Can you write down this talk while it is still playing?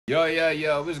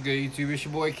Yo, what's good, YouTube? It's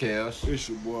your boy, Kels. It's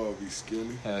your boy, be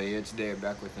skinny. Hell yeah, today we're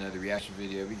back with another reaction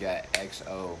video. We got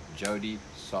XO Jody,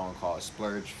 song called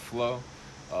Splurge Flow.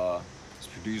 It's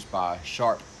produced by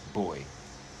harpboi.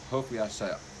 Hopefully I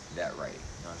said that right,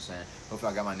 you know what I'm saying?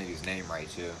 Hopefully I got my nigga's name right,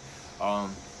 too.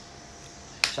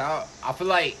 So I feel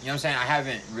like, you know what I'm saying, I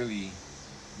haven't really, you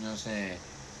know what I'm saying,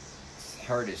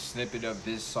 heard a snippet of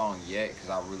this song yet, because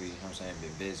I really, you know what I'm saying,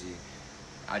 been busy.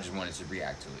 I just wanted to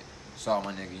react to it. Saw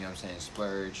my nigga, you know what I'm saying,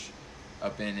 Splurge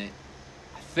up in it.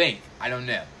 I don't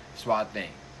know. That's what I think.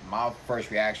 My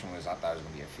first reaction was I thought it was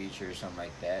going to be a feature or something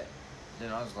like that.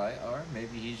 Then I was like, alright,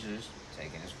 maybe he's just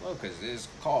taking his flow, because it's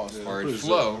called Splurge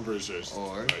Flow. I'm pretty sure it's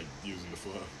like using the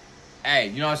flow. Hey,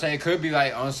 you know what I'm saying? It could be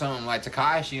like on something like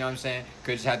Tekashi, you know what I'm saying?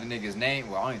 Could just have the nigga's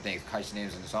name. Well, I don't even think Tekashi's name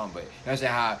is in the song, but you know what I'm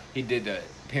saying? How he did the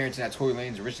appearance in that Tory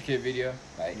Lanez Rich the Kid video.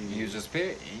 Like, he was just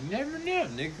spirit. And you never know.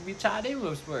 Nigga could be tied in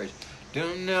with Splurge.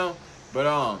 Don't know. But,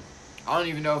 I don't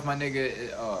even know if my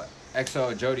nigga,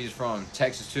 XO Jody is from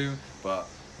Texas, too. But, you know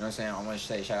what I'm saying? I want to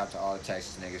say shout out to all the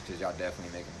Texas niggas, because y'all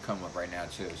definitely making a come up right now,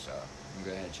 too. So, I'm going to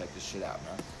go ahead and check this shit out,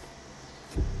 man.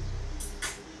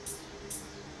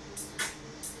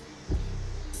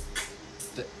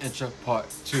 The intro part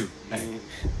 2. Hey.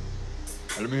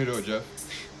 Let me hear it, Jeff.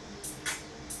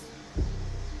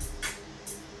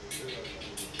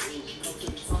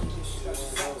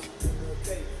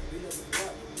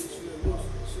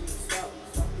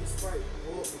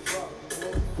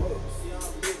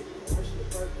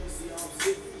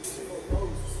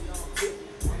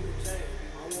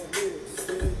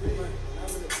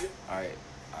 Alright,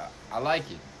 I like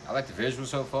it. I like the visual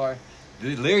so far.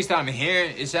 The lyrics that I'm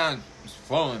hearing, it sounds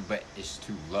flowing, but it's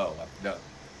too low. It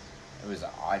was an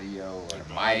audio or like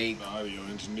a mic. The audio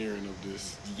engineering of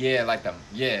this. Yeah, like the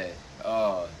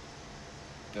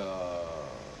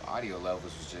audio levels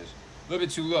was just a little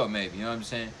bit too low, maybe. You know what I'm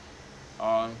saying?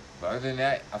 But other than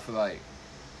that, I feel like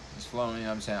it's flowing. You know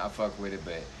what I'm saying? I fuck with it,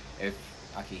 but if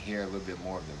I can hear a little bit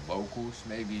more of the vocals,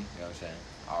 maybe. You know what I'm saying?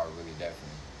 I'll really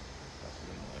definitely fuck with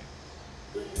it more.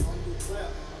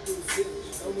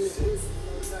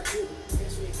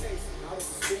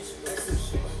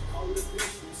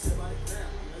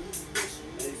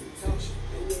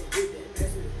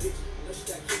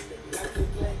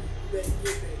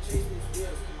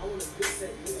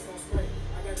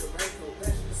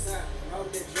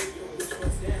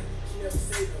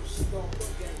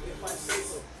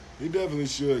 He definitely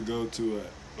should go to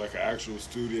an actual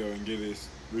studio and get this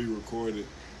re-recorded.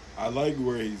 I like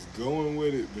where he's going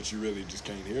with it, but you really just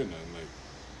can't hear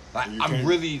nothing. I'm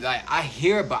really like, I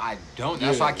hear it, but I don't.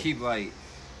 That's why I keep like,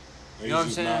 you know what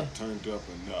I'm saying? Not turned up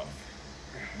enough.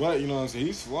 But you know what I'm saying?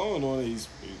 He's flowing on it.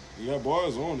 He got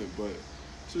bars on it, but it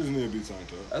just need to be turned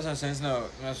up. That's what I'm saying.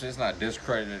 It's not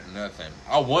discredited or nothing.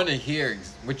 I want to hear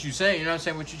what you saying. You know what I'm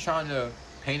saying? What you trying to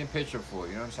paint a picture for?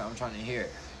 You know what I'm saying? I'm trying to hear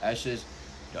it. That's just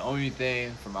the only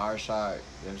thing from our side.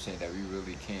 You know what I'm saying, that we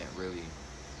really can't really.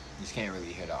 You just can't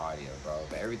really hear the audio, bro.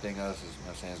 But everything else is, you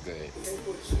know what I'm saying, is good.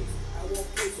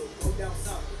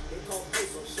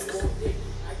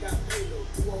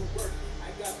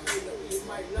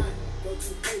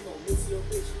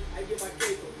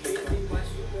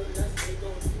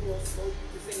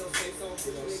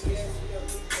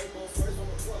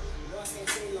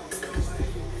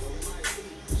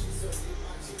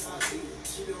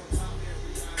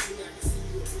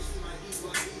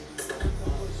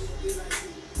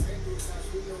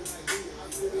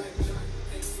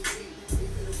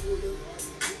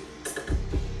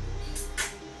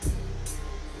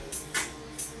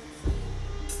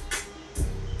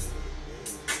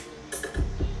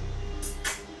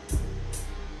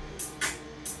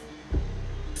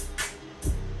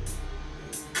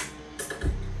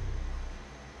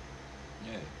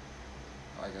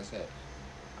 Like I said,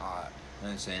 you know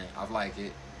what I'm saying, I like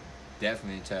it.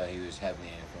 Definitely tell he was heavily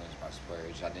influenced by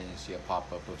Splurge. I didn't see a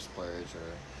pop-up of Splurge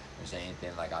or say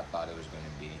anything like I thought it was going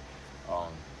to be.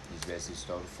 He's basically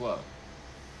stole the flow.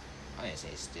 I didn't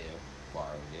say steal,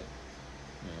 borrowed it.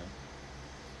 You know?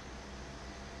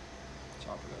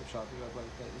 Chop it up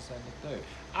like that, this, and the third.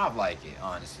 I like it,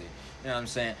 honestly. You know what I'm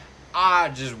saying? I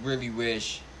just really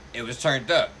wish it was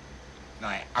turned up.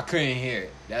 Like, I couldn't hear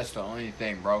it. That's the only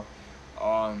thing, bro.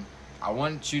 I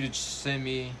want you to send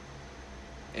me,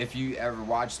 if you ever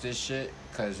watch this shit,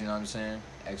 because, you know what I'm saying,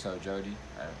 XO Jody,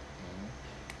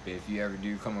 but if you ever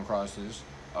do come across this,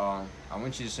 I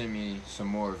want you to send me some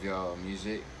more of your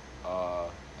music, and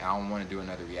I want to do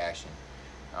another reaction.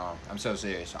 I'm so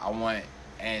serious.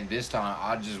 And this time,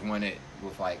 I just want it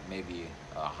with, like, maybe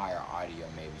a higher audio,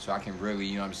 maybe, so I can really,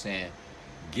 you know what I'm saying,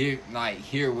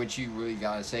 hear what you really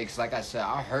gotta say. Cause like I said,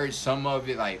 I heard some of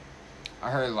it. Like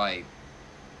I heard like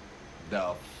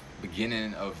the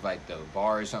beginning of like the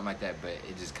bar or something like that, but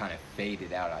it just kind of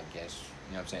faded out, I guess.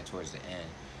 You know what I'm saying, towards the end. You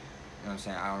know what I'm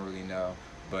saying? I don't really know,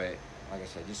 but like I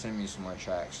said, just send me some more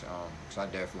tracks, cause I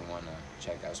definitely want to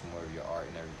check out some more of your art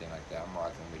and everything like that. I'm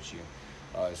rocking with you.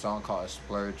 A song called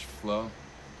Splurge Flow.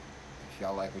 If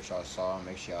y'all like what y'all saw,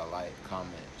 make sure y'all like,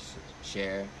 comment,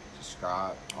 share,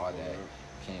 subscribe, all that.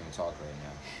 Can't even talk right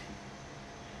now.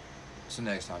 So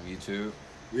next time, YouTube.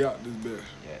 We out this bitch.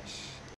 Yes.